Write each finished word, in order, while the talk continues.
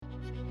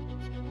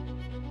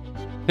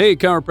Hey,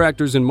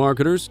 chiropractors and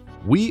marketers.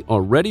 We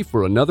are ready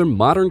for another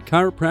modern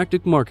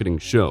chiropractic marketing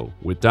show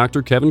with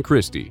Dr. Kevin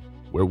Christie,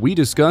 where we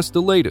discuss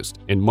the latest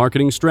in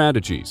marketing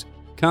strategies,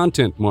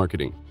 content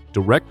marketing,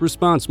 direct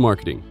response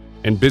marketing,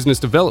 and business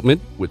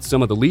development with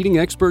some of the leading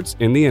experts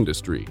in the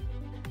industry.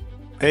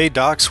 Hey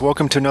docs,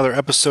 welcome to another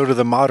episode of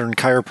the Modern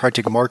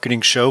Chiropractic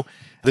Marketing Show.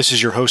 This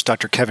is your host,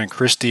 Dr. Kevin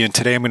Christie, and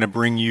today I'm going to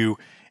bring you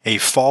a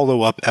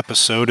follow-up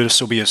episode. This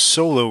will be a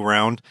solo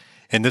round,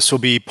 and this will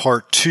be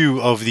part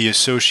 2 of the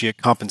associate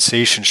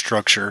compensation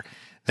structure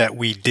that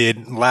we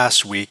did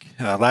last week.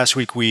 Last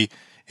week we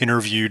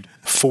interviewed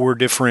 4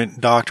 different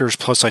doctors,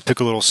 plus I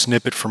took a little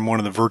snippet from one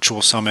of the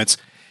virtual summits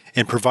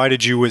and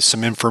provided you with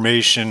some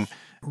information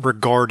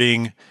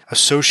regarding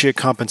associate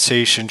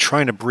compensation,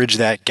 trying to bridge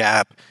that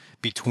gap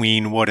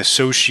between what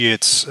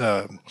associates,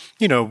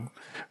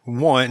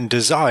 want and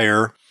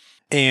desire,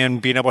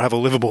 and being able to have a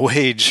livable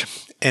wage,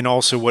 and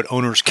also what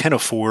owners can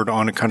afford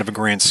on a kind of a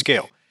grand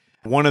scale.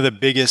 One of the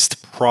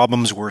biggest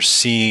problems we're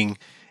seeing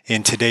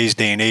in today's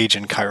day and age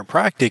in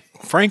chiropractic,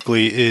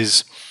 frankly,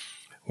 is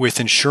with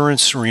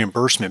insurance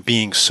reimbursement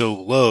being so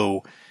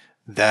low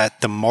that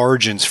the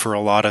margins for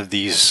a lot of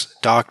these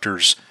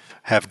doctors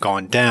have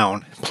gone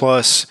down.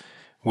 Plus,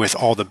 with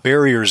all the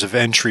barriers of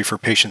entry for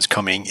patients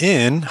coming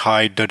in,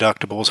 high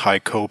deductibles, high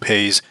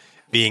copays,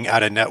 being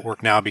out of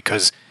network now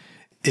because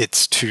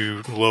it's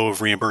too low of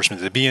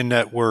reimbursement to be in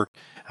network,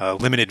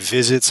 limited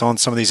visits on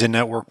some of these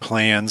in-network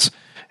plans.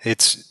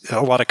 It's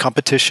a lot of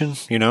competition,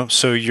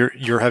 so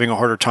you're having a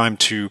harder time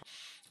to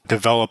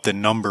develop the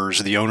numbers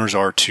the owners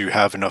are to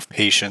have enough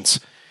patients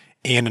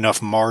and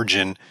enough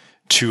margin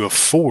to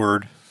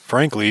afford,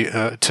 frankly,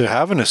 to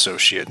have an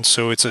associate. And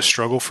so it's a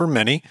struggle for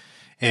many.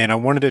 And I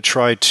wanted to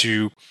try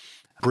to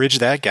bridge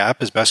that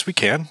gap as best we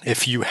can.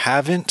 If you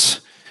haven't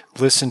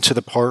listened to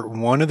the part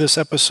 1 of this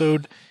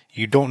episode,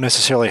 you don't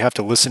necessarily have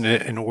to listen to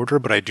it in order,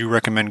 but I do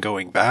recommend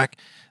going back.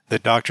 The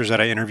doctors that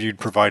I interviewed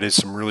provided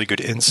some really good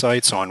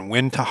insights on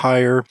when to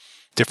hire,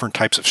 different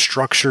types of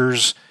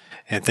structures,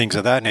 and things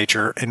of that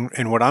nature.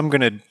 And what I'm going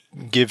to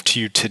give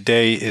to you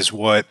today is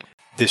what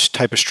this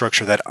type of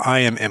structure that I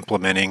am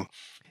implementing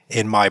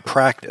in my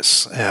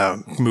practice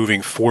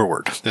moving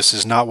forward. This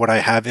is not what I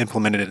have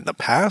implemented in the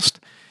past.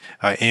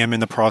 I am in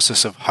the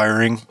process of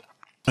hiring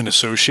an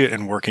associate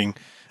and working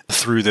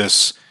through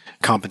this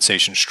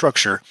compensation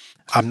structure.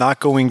 I'm not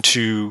going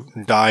to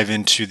dive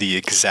into the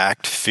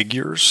exact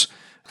figures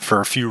for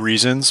a few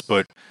reasons,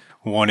 but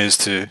one is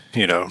to,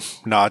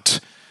 not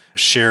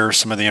share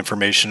some of the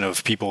information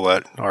of people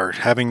that are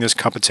having this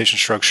compensation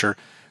structure,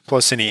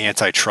 plus any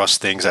antitrust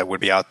things that would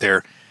be out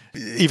there,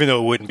 even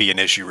though it wouldn't be an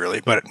issue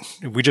really. But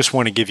we just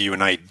want to give you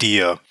an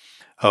idea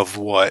of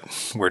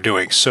what we're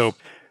doing. So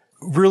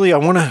really, I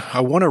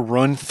want to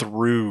run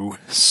through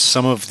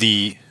some of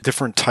the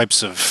different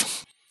types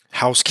of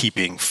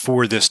housekeeping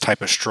for this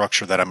type of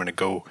structure that I'm going to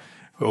go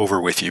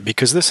over with you,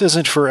 because this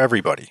isn't for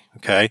everybody,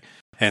 okay?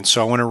 And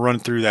so I want to run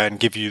through that and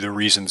give you the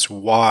reasons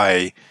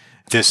why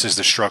this is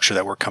the structure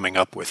that we're coming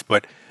up with.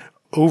 But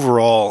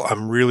overall,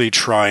 I'm really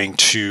trying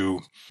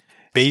to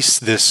base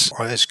this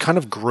as kind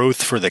of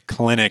growth for the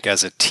clinic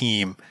as a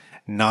team,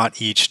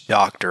 not each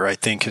doctor. I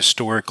think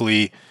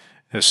historically,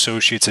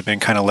 associates have been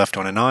kind of left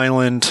on an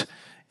island,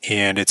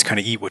 and it's kind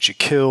of eat what you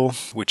kill,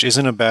 which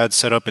isn't a bad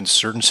setup in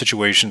certain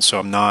situations. So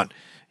I'm not,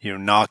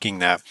 knocking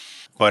that,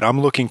 but I'm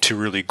looking to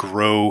really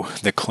grow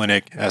the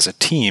clinic as a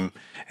team.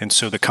 And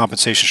so the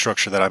compensation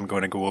structure that I'm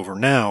going to go over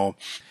now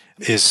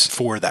is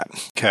for that.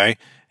 Okay.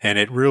 And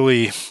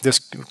this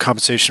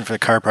compensation for the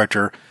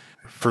chiropractor,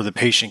 for the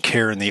patient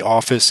care in the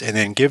office, and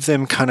then give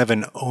them kind of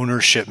an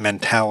ownership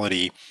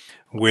mentality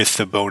with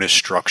the bonus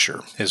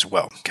structure as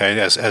well. Okay.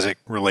 As it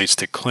relates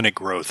to clinic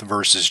growth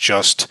versus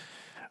just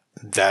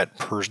that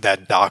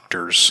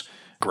doctor's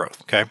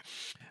growth. Okay.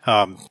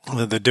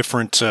 The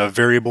different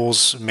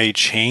variables may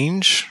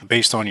change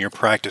based on your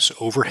practice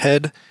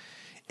overhead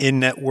in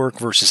network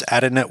versus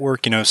out of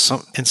network. In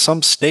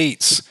some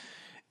states,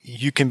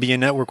 you can be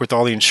in network with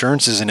all the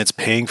insurances and it's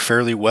paying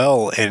fairly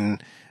well,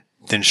 and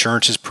the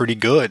insurance is pretty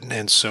good.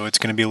 And so it's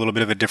going to be a little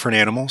bit of a different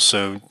animal.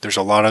 So there's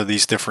a lot of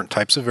these different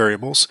types of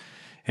variables.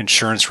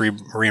 Insurance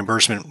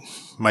reimbursement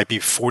might be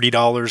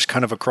 $40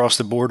 kind of across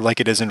the board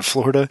like it is in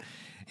Florida.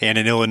 And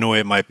in Illinois,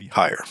 it might be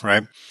higher,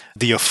 right?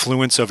 The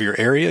affluence of your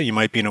area, you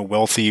might be in a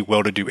wealthy,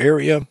 well-to-do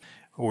area,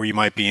 or you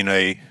might be in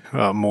a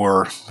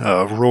more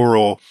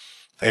rural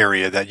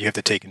area that you have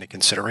to take into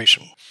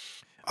consideration.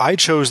 I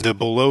chose the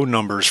below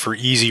numbers for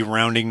easy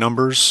rounding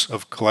numbers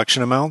of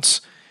collection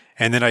amounts,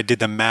 and then I did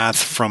the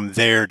math from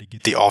there to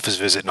get the office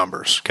visit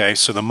numbers, okay?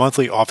 So the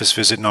monthly office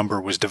visit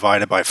number was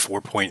divided by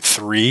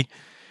 4.3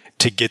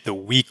 to get the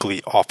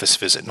weekly office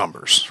visit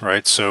numbers,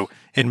 right? So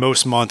in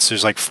most months,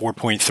 there's like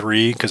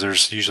 4.3 because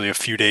there's usually a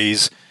few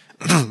days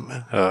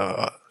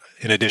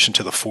in addition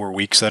to the 4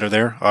 weeks that are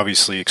there,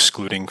 obviously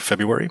excluding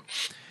February.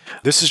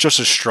 This is just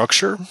a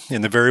structure,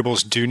 and the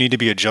variables do need to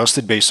be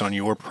adjusted based on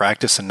your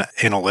practice and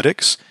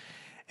analytics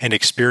and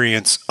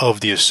experience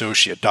of the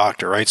associate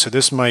doctor, right? So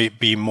this might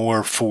be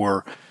more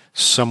for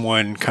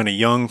someone kind of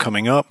young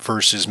coming up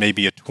versus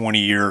maybe a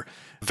 20-year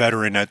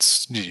veteran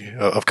that's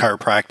of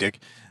chiropractic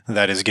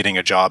that is getting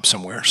a job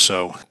somewhere.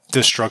 So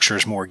this structure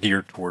is more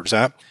geared towards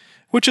that,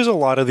 which is a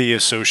lot of the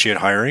associate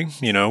hiring.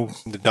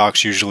 The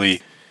docs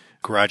usually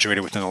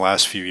graduated within the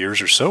last few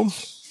years or so.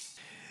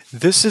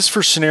 This is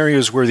for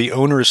scenarios where the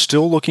owner is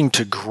still looking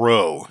to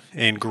grow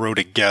and grow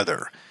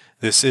together.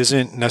 This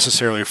isn't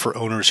necessarily for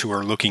owners who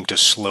are looking to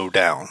slow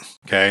down,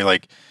 okay?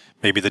 Like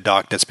maybe the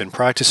doc that's been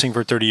practicing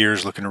for 30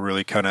 years, looking to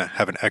really kind of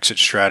have an exit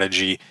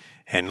strategy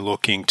and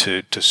looking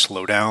to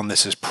slow down.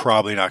 This is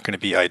probably not going to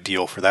be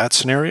ideal for that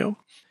scenario.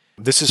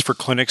 This is for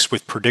clinics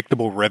with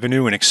predictable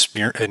revenue and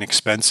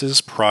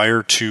expenses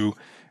prior to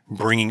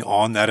bringing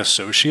on that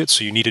associate.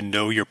 So you need to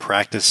know your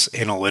practice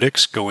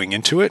analytics going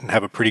into it and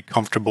have a pretty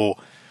comfortable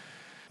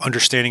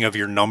understanding of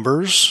your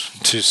numbers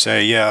to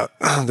say, yeah,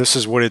 this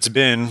is what it's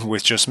been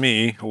with just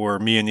me or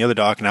me and the other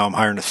doc. Now I'm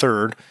hiring a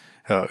third.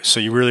 So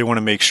you really want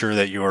to make sure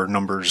that your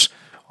numbers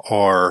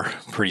are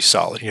pretty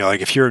solid. Like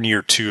if you're in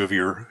year 2 of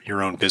your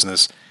own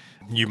business,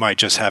 you might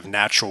just have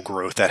natural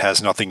growth that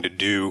has nothing to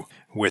do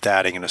with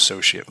adding an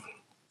associate.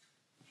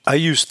 I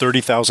use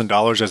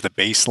 $30,000 as the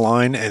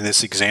baseline in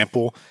this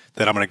example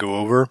that I'm going to go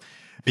over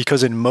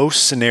because in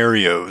most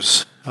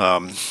scenarios,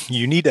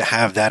 you need to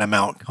have that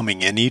amount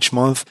coming in each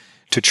month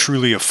to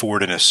truly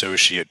afford an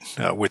associate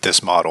with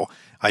this model.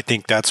 I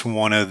think that's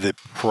one of the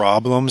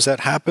problems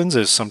that happens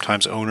is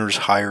sometimes owners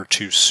hire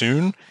too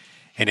soon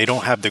and they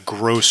don't have the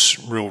gross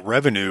real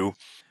revenue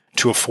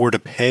to afford to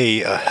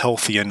pay a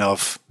healthy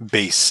enough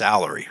base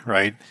salary,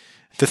 right?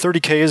 The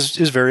 30K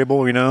is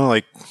variable,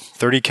 like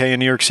 30K in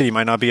New York City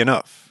might not be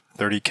enough.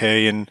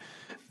 30K in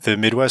the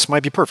Midwest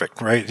might be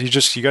perfect, right?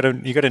 You got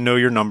to know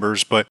your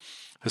numbers, but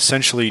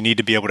essentially you need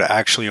to be able to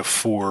actually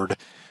afford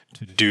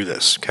to do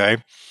this,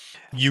 okay?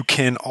 You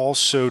can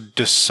also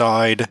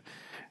decide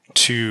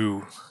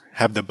to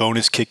have the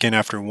bonus kick in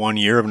after 1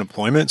 year of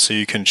employment. So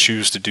you can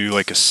choose to do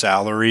like a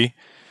salary.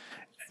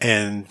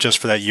 And just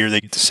for that year,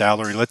 they get the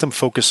salary. Let them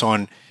focus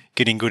on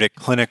getting good at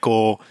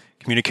clinical,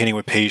 communicating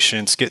with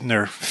patients, getting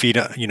their feet,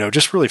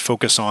 just really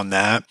focus on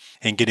that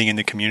and getting in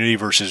the community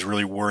versus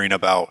really worrying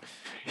about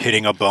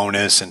hitting a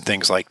bonus and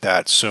things like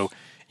that. So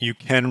you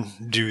can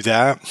do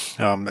that.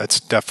 That's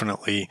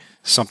definitely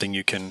something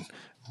you can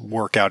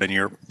work out in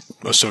your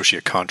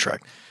associate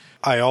contract.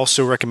 I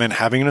also recommend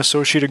having an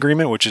associate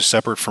agreement, which is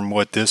separate from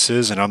what this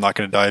is, and I'm not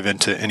going to dive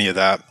into any of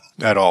that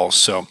at all.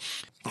 So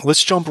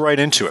let's jump right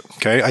into it.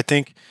 Okay. I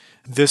think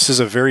this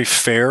is a very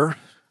fair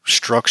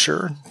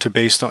structure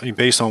based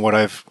on what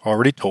I've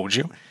already told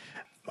you.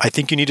 I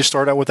think you need to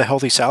start out with a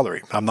healthy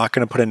salary. I'm not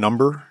going to put a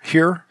number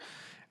here,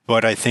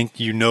 but I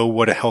think you know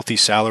what a healthy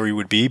salary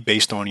would be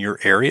based on your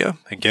area.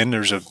 Again,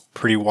 there's a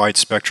pretty wide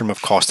spectrum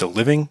of cost of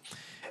living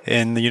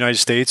in the United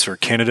States or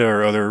Canada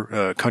or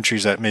other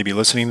countries that may be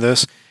listening to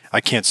this. I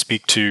can't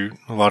speak to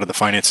a lot of the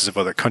finances of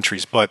other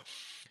countries, but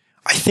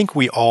I think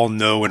we all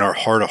know in our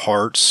heart of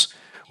hearts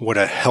what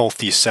a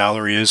healthy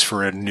salary is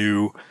for a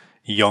new,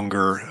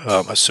 younger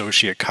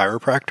associate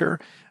chiropractor.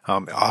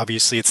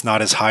 Obviously, it's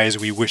not as high as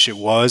we wish it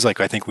was. Like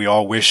I think we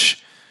all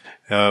wish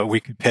we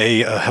could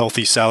pay a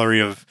healthy salary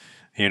of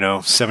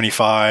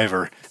 75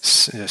 or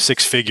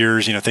 6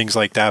 figures, things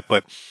like that.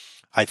 But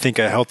I think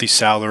a healthy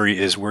salary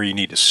is where you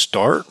need to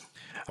start.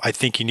 I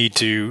think you need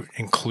to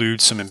include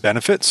some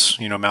benefits,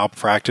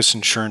 malpractice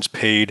insurance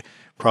paid,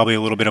 probably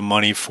a little bit of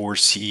money for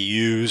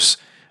CEUs,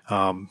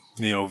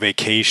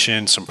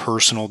 vacation, some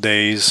personal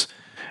days.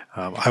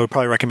 I would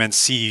probably recommend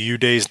CEU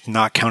days,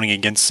 not counting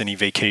against any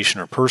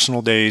vacation or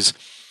personal days,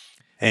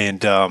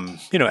 and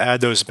add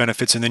those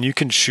benefits, and then you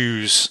can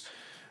choose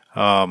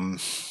the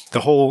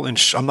whole.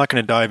 I'm not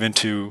going to dive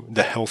into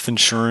the health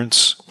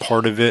insurance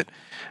part of it.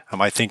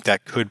 I think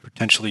that could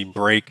potentially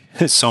break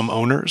some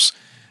owners,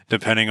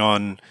 depending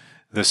on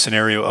the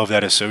scenario of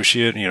that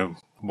associate.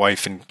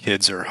 Wife and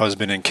kids or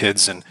husband and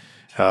kids, and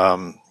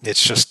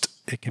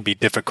it can be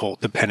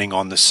difficult depending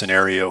on the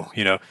scenario.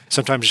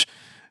 Sometimes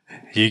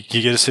you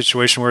get a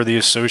situation where the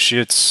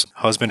associate's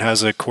husband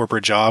has a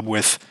corporate job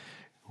with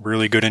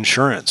really good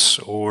insurance,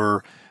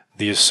 or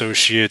the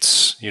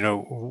associate's,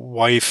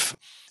 wife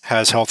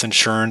has health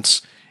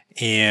insurance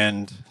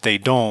and they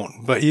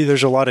don't. But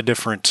there's a lot of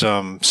different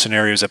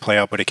scenarios that play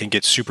out, but it can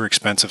get super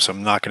expensive. So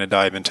I'm not going to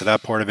dive into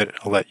that part of it.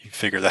 I'll let you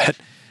figure that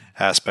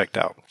aspect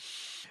out.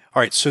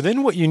 All right. So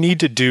then what you need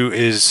to do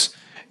is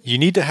you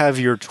need to have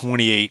your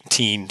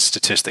 2018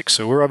 statistics.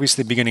 So we're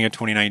obviously beginning of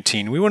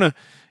 2019. We want to,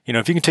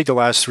 if you can take the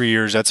last 3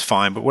 years, that's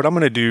fine. But what I'm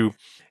going to do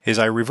is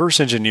I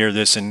reverse engineer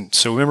this. And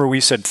so remember, we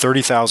said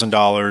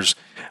 $30,000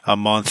 a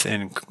month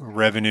in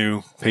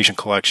revenue, patient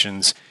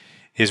collections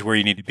is where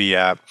you need to be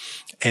at.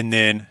 And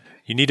then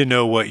you need to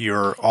know what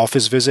your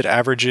office visit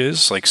average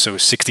is. Like, so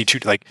 62,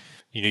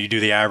 you do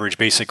the average,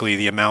 basically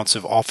the amounts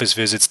of office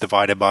visits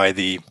divided by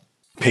the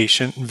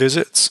patient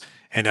visits.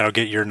 And that'll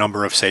get your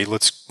number of, say,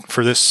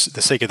 for the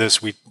sake of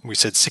this, we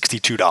said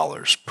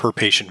 $62 per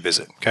patient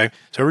visit. Okay.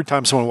 So every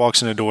time someone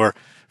walks in the door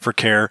for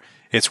care,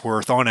 it's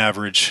worth on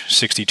average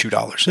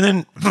 $62.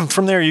 And then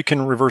from there, you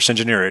can reverse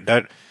engineer it.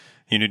 That,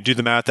 do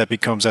the math,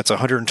 that's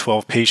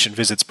 112 patient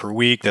visits per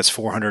week. That's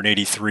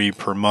 483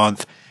 per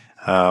month.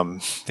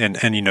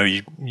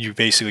 You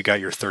basically got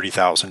your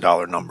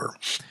 $30,000 number.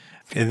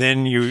 And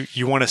then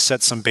you want to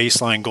set some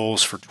baseline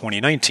goals for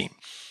 2019.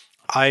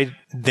 I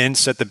then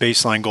set the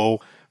baseline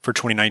goal for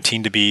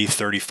 2019 to be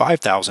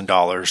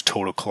 $35,000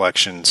 total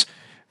collections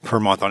per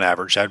month on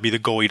average. That would be the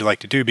goal you'd like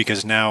to do,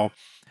 because now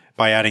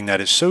by adding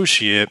that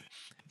associate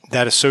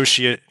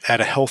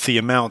at a healthy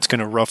amount is going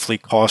to roughly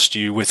cost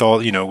you, with all,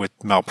 with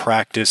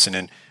malpractice and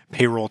then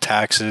payroll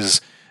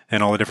taxes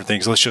and all the different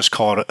things. Let's just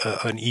call it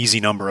an easy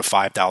number of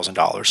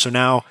 $5,000. So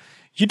now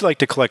you'd like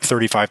to collect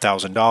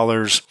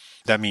 $35,000.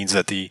 That means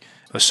that the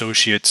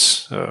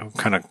associates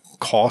kind of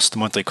cost, the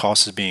monthly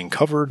cost is being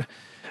covered.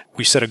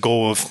 We set a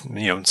goal of,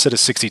 instead of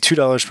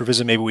 $62 per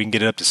visit, maybe we can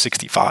get it up to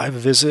 $65 a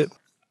visit.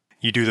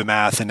 You do the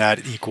math, and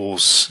that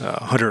equals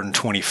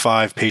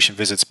 125 patient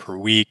visits per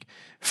week,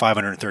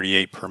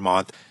 538 per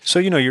month.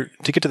 So, to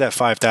get to that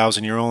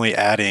 5,000, you're only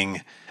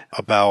adding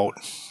about,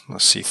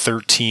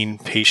 13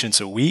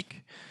 patients a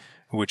week,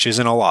 which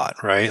isn't a lot,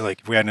 right? Like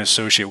if we had an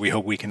associate, we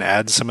hope we can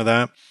add some of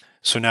that.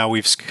 So now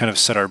we've kind of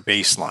set our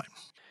baseline.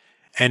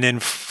 And then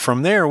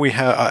from there, we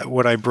have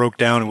what I broke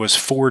down was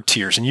 4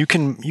 tiers, and you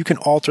can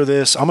alter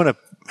this. I'm going to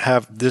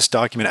have this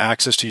document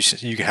access to you so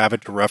you can have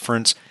it to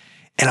reference.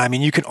 And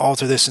you can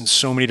alter this in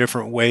so many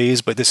different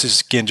ways, but this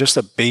is, again, just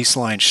a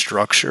baseline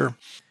structure.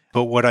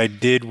 But what I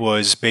did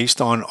was,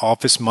 based on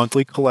office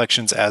monthly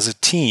collections as a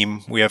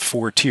team, we have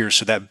 4 tiers.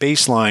 So that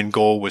baseline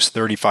goal was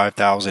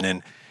 35,000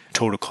 in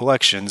total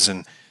collections.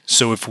 And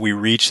so if we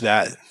reach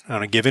that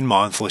on a given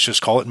month, let's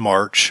just call it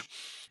March,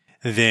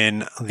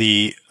 then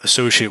the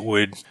associate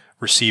would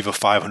receive a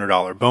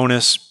 $500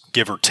 bonus,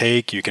 give or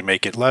take. You can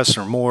make it less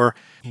or more,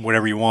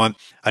 whatever you want.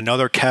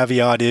 Another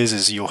caveat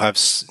is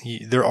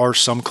there are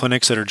some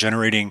clinics that are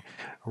generating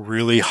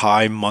really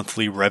high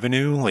monthly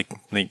revenue, like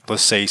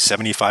let's say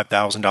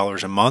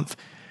 $75,000 a month.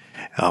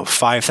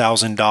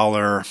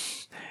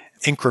 $5,000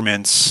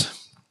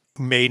 increments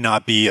may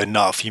not be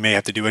enough. You may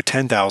have to do a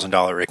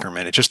 $10,000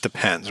 increment. It just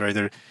depends,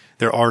 right?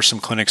 There are some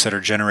clinics that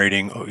are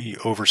generating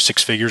over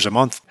 6 figures a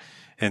month.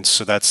 And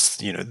so that's,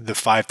 the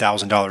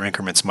 $5,000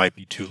 increments might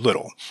be too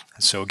little.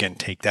 So again,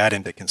 take that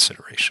into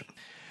consideration.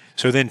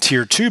 So then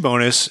tier 2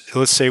 bonus,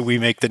 let's say we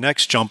make the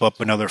next jump up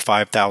another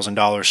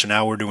 $5,000. So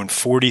now we're doing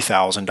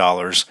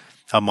 $40,000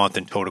 a month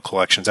in total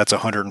collections. That's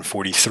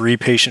 143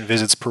 patient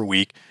visits per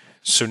week.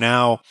 So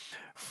now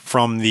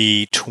from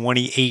the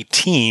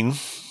 2018,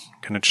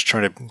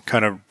 try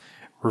to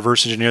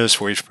reverse engineer this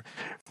for you.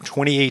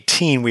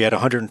 2018, we had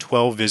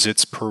 112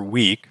 visits per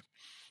week.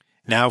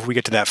 Now, if we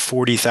get to that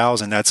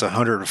 40,000, that's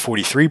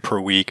 143 per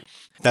week.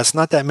 That's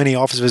not that many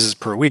office visits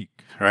per week,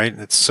 right?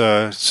 It's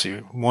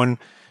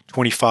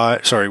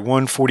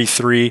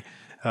 143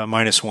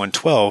 minus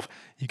 112.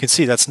 You can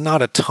see that's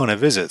not a ton of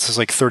visits. It's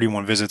like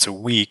 31 visits a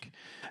week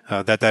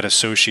that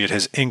associate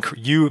has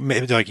increased. You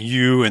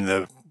and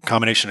the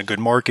combination of good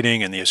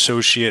marketing and the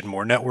associate and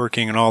more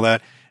networking and all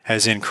that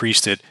has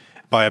increased it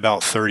by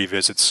about 30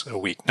 visits a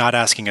week. Not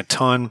asking a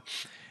ton,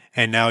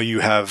 and now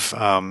you have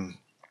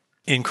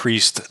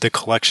increased the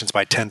collections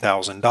by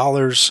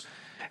 $10,000,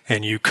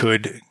 and you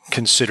could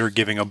consider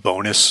giving a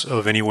bonus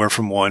of anywhere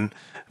from $1,000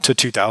 to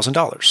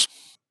 $2,000.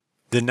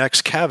 The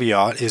next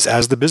caveat is,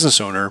 as the business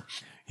owner,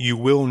 you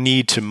will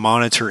need to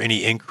monitor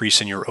any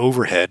increase in your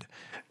overhead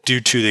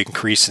due to the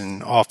increase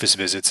in office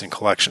visits and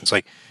collections.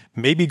 Like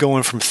maybe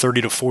going from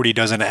 30 to 40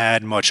 doesn't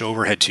add much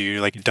overhead to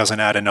you. Like it doesn't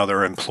add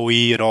another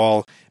employee at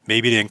all.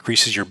 Maybe it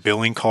increases your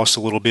billing costs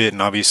a little bit,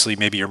 and obviously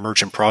maybe your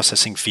merchant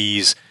processing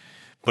fees,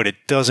 but it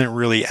doesn't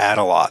really add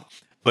a lot.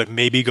 But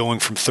maybe going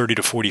from 30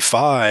 to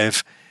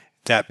 45,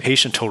 that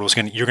patient total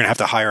you're going to have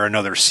to hire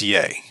another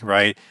CA,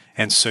 right?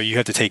 And so you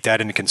have to take that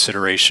into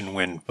consideration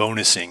when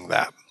bonusing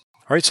that.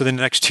 All right, so the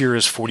next tier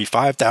is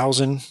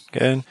 $45,000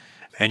 again,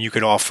 and you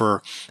could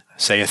offer,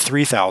 say, a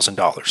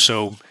 $3,000.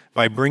 So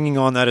by bringing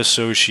on that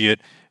associate,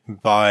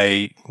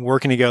 by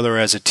working together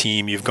as a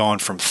team, you've gone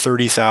from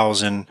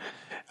 $30,000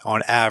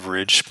 on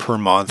average per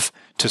month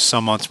to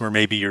some months where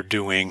maybe you're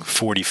doing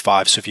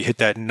 45. So if you hit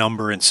that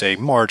number in, say,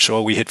 March,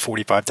 we hit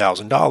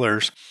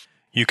 $45,000,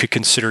 you could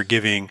consider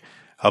giving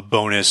a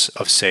bonus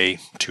of, say,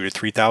 $2,000 to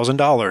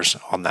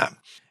 $3,000 on that.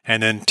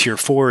 And then tier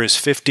 4 is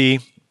 50,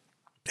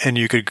 and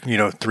you could,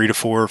 3 to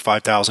 4 or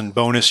 5,000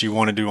 bonus you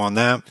want to do on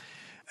that.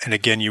 And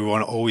again, you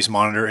want to always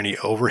monitor any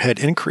overhead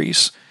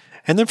increase.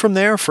 And then from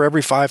there, for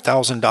every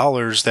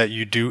 $5,000 that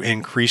you do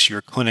increase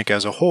your clinic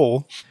as a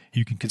whole,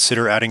 you can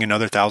consider adding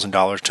another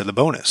 $1,000 to the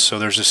bonus. So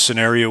there's a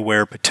scenario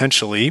where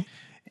potentially,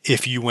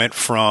 if you went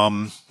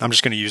from, I'm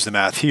just going to use the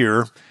math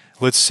here,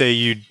 let's say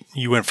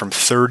you went from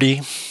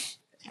 30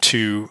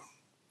 to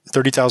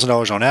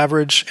 $30,000 on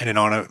average, and then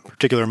on a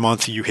particular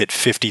month you hit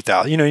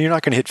 50,000. You're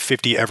not going to hit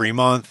 50 every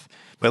month,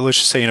 but let's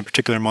just say in a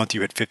particular month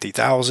you hit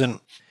 50,000.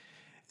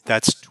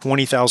 That's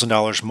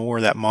 $20,000 more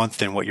that month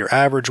than what your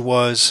average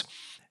was.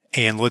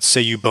 And let's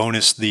say you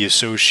bonus the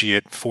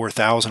associate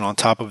 $4,000 on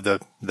top of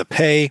the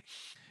pay.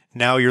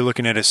 Now you're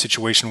looking at a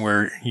situation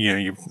where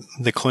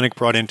the clinic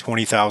brought in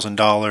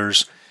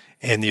 $20,000,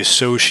 and the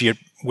associate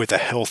with a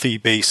healthy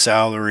base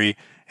salary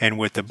and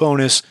with the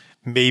bonus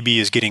maybe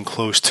is getting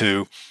close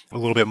to a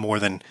little bit more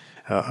than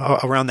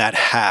around that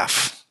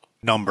half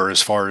number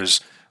as far as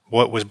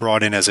what was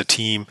brought in as a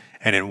team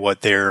and in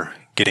what they're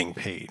getting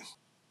paid.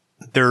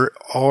 There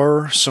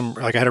are some,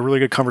 like I had a really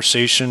good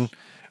conversation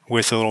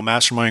with a little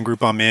mastermind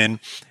group I'm in,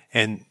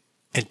 and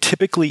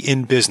typically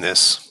in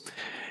business,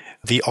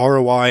 the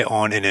ROI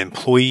on an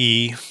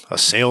employee, a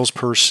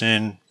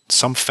salesperson,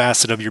 some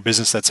facet of your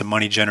business that's a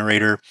money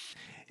generator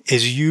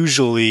is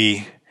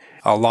usually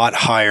a lot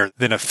higher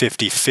than a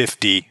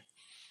 50-50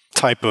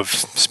 type of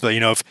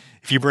split.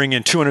 If you bring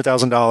in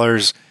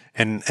 $200,000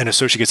 and an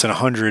associate gets in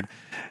 100,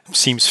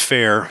 seems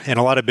fair. And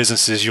a lot of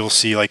businesses you'll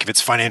see, like if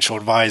it's financial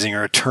advising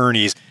or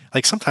attorneys,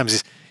 like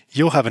sometimes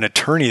you'll have an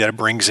attorney that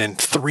brings in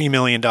 $3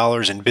 million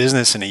in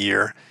business in a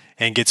year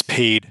and gets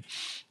paid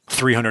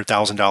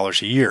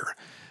 $300,000 a year.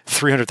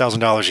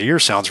 $300,000 a year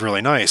sounds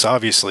really nice,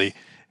 obviously,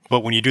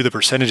 but when you do the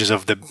percentages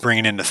of the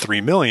bringing in the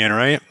 $3 million,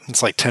 right,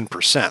 it's like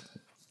 10%.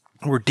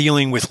 We're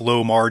dealing with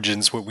low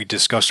margins, what we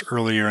discussed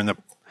earlier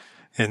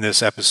in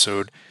this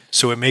episode,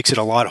 so it makes it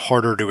a lot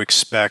harder to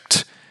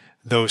expect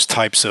those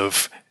types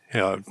of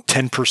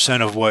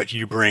 10% of what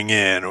you bring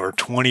in, or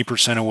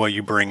 20% of what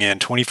you bring in,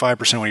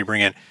 25% of what you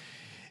bring in.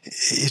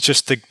 It's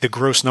just the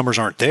gross numbers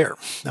aren't there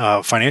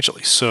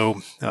financially.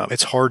 So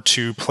it's hard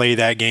to play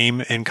that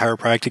game in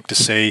chiropractic to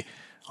say,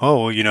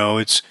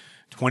 it's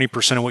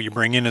 20% of what you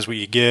bring in is what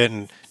you get,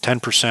 and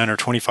 10% or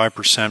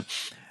 25%,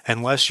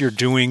 unless you're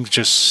doing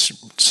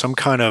just some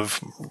kind of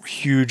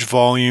huge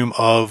volume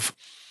of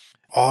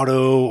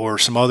auto or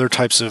some other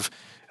types of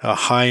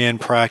high-end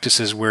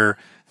practices where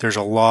there's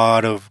a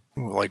lot of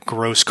like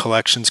gross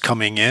collections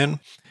coming in.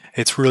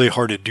 It's really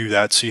hard to do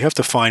that. So you have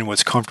to find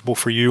what's comfortable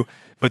for you.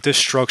 But this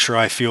structure,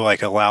 I feel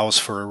like, allows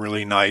for a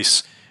really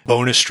nice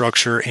bonus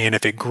structure. And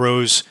if it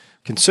grows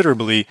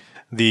considerably,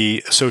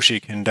 the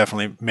associate can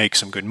definitely make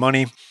some good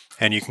money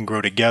and you can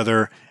grow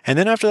together. And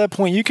then after that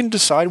point, you can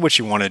decide what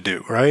you want to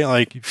do, right?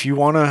 Like if you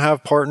want to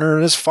have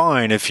partner, that's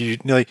fine. If you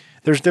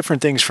there's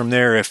different things from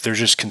there. If there's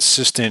just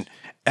consistent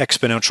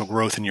exponential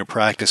growth in your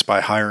practice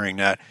by hiring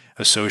that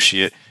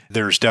associate,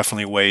 there's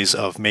definitely ways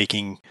of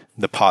making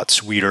the pot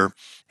sweeter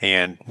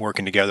and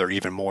working together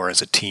even more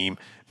as a team.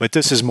 But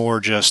this is more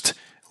just,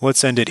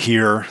 let's end it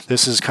here.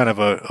 This is kind of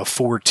a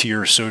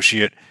 4-tier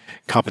associate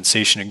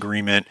compensation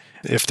agreement.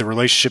 If the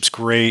relationship's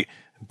great,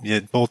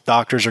 both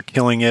doctors are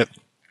killing it,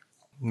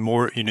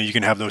 you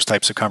can have those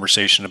types of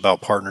conversation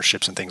about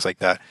partnerships and things like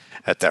that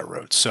at that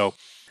road. So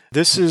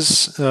this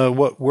is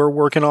what we're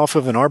working off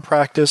of in our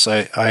practice.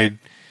 I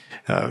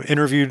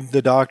interviewed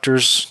the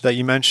doctors that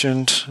you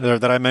mentioned, or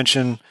that I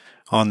mentioned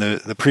on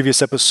the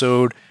previous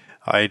episode.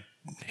 I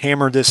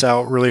hammered this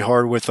out really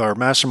hard with our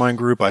mastermind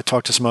group. I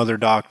talked to some other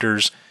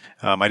doctors.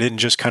 I didn't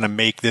just kind of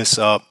make this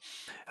up.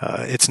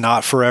 It's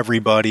not for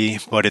everybody,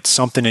 but it's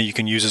something that you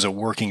can use as a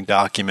working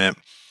document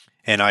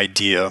and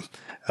idea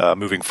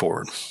moving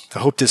forward. I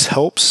hope this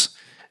helps,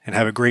 and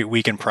have a great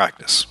week in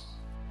practice.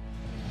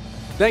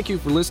 Thank you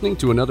for listening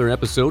to another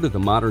episode of the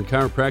Modern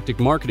Chiropractic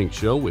Marketing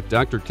Show with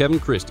Dr. Kevin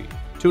Christie.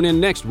 Tune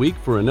in next week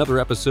for another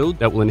episode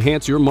that will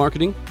enhance your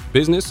marketing,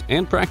 business,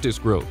 and practice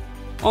growth.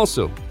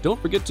 Also, don't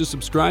forget to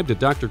subscribe to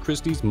Dr.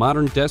 Christie's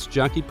Modern Desk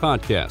Jockey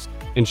podcast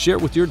and share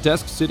with your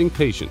desk-sitting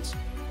patients.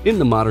 In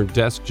the Modern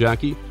Desk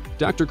Jockey,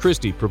 Dr.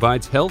 Christie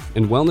provides health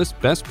and wellness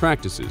best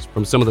practices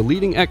from some of the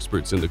leading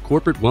experts in the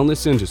corporate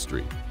wellness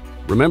industry.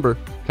 Remember,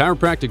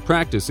 chiropractic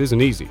practice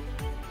isn't easy,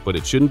 but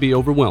it shouldn't be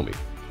overwhelming.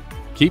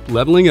 Keep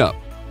leveling up.